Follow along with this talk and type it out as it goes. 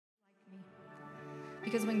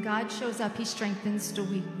Because when God shows up, he strengthens the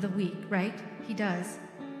weak, right? He does.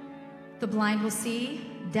 The blind will see,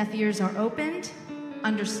 deaf ears are opened,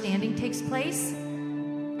 understanding takes place,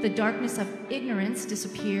 the darkness of ignorance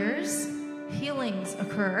disappears, healings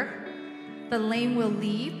occur, the lame will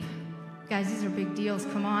leap. Guys, these are big deals,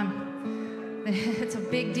 come on. It's a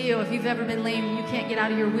big deal. If you've ever been lame and you can't get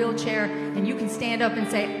out of your wheelchair and you can stand up and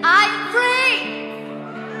say, I'm free!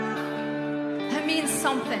 That means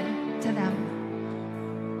something to them.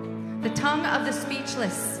 The tongue of the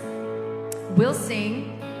speechless will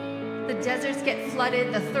sing. The deserts get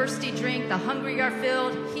flooded, the thirsty drink, the hungry are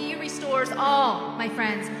filled. He restores all, my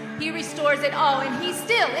friends. He restores it all, and he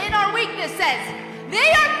still, in our weakness, says,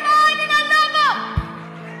 they are mine and I love them.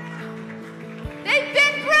 They've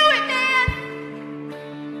been through it, man.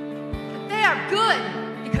 But they are good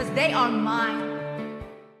because they are mine.